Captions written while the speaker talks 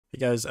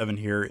Hey guys, Evan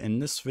here. In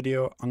this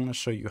video, I'm going to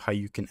show you how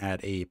you can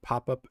add a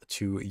pop-up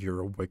to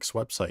your Wix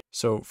website.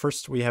 So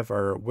first we have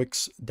our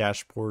Wix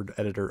dashboard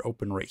editor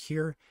open right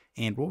here.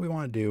 And what we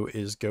want to do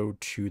is go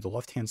to the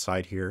left-hand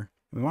side here.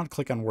 We want to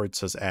click on where it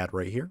says add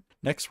right here.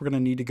 Next, we're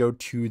going to need to go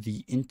to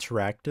the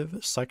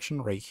interactive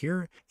section right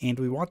here. And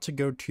we want to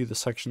go to the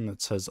section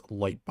that says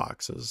light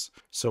boxes.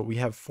 So we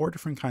have 4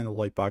 different kinds of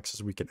light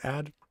boxes we can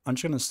add. I'm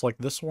just going to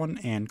select this one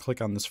and click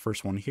on this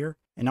first one here.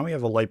 And now we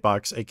have a light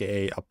box,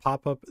 aka a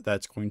pop-up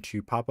that's going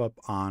to pop up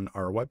on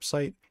our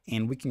website.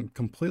 And we can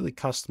completely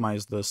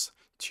customize this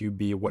to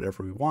be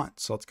whatever we want.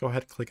 So let's go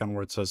ahead and click on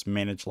where it says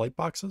manage light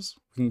boxes.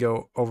 We can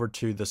go over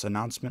to this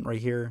announcement right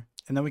here.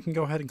 And then we can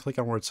go ahead and click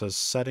on where it says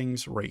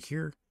settings right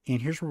here.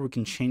 And here's where we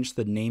can change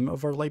the name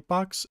of our light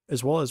box,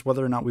 as well as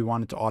whether or not we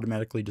want it to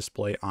automatically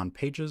display on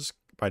pages.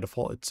 By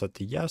default, it's set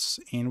to yes,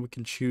 and we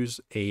can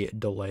choose a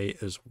delay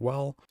as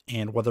well,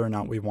 and whether or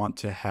not we want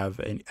to have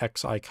an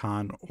X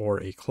icon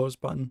or a close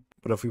button.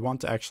 But if we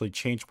want to actually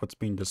change what's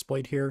being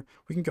displayed here,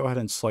 we can go ahead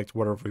and select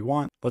whatever we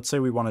want. Let's say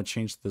we want to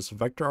change this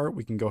vector art.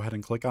 We can go ahead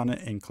and click on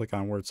it and click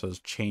on where it says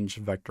change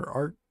vector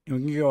art. And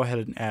we can go ahead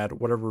and add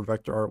whatever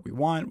vector art we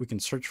want. We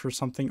can search for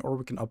something, or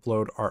we can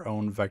upload our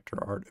own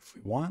vector art if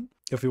we want.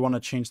 If we want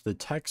to change the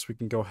text, we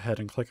can go ahead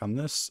and click on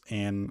this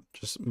and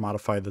just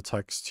modify the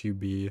text to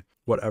be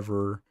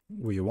whatever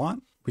we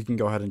want. We can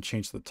go ahead and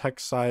change the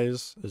text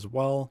size as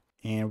well.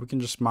 And we can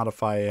just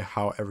modify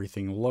how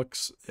everything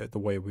looks the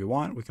way we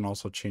want. We can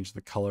also change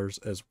the colors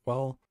as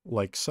well,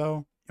 like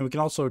so. And we can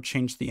also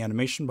change the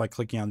animation by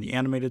clicking on the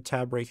animated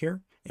tab right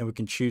here. And we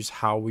can choose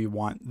how we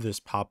want this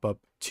pop-up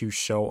to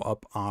show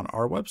up on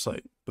our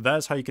website. But that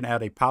is how you can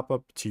add a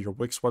pop-up to your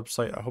Wix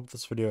website. I hope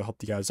this video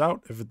helped you guys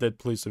out. If it did,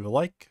 please leave a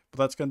like. But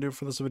that's going to do it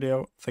for this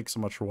video. Thanks so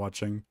much for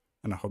watching,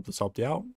 and I hope this helped you out.